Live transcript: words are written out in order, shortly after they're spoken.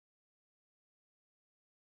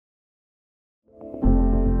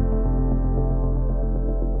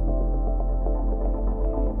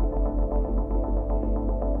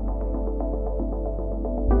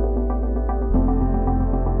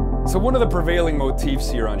one of the prevailing motifs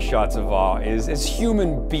here on Shots of Awe is, as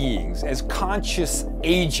human beings, as conscious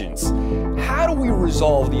agents, how do we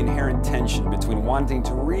resolve the inherent tension between wanting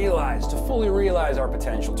to realize, to fully realize our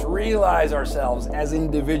potential, to realize ourselves as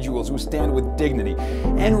individuals who stand with dignity,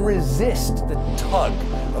 and resist the tug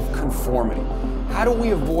of conformity? How do we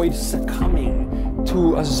avoid succumbing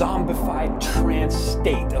to a zombified trance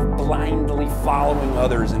state of blindly following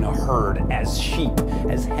others in a herd as sheep,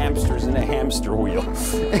 as hamsters in a hamster wheel?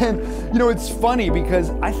 And you know, it's funny because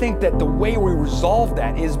I think that the way we resolve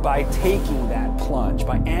that is by taking that plunge,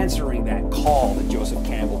 by answering that call that Joseph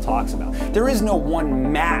Campbell talks about. There is no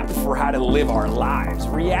one map for how to live our lives.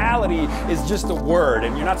 Reality is just a word,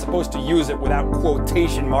 and you're not supposed to use it without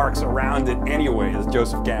quotation marks around it anyway, as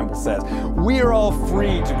Joseph Campbell says. We are all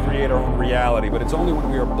free to create our own reality, but it's only when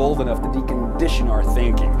we are bold enough to decondition our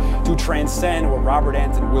thinking, to transcend what Robert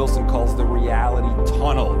Anton Wilson calls the reality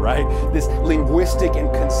tunnel, right? This linguistic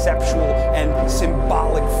and conceptual and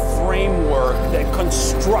symbolic framework that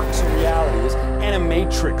constructs reality, this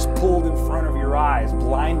animatrix pulled in front of your eyes,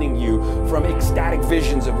 blinding you from ecstatic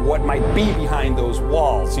visions of what might be behind those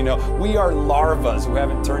walls. You know, we are larvas who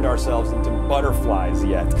haven't turned ourselves into butterflies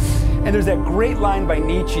yet. And there's that great line by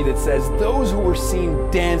Nietzsche that says, those who were seen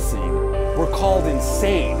dancing were called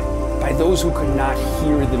insane by those who could not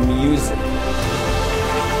hear the music.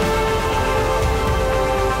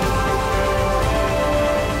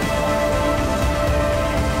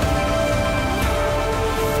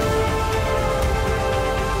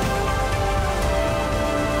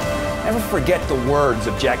 Never forget the words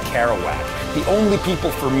of Jack Kerouac. The only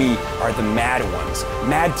people for me are the mad ones.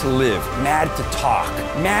 Mad to live, mad to talk,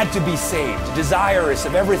 mad to be saved, desirous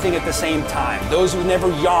of everything at the same time. Those who never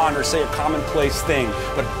yawn or say a commonplace thing,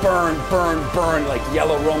 but burn, burn, burn like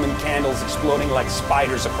yellow Roman candles exploding like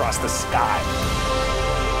spiders across the sky.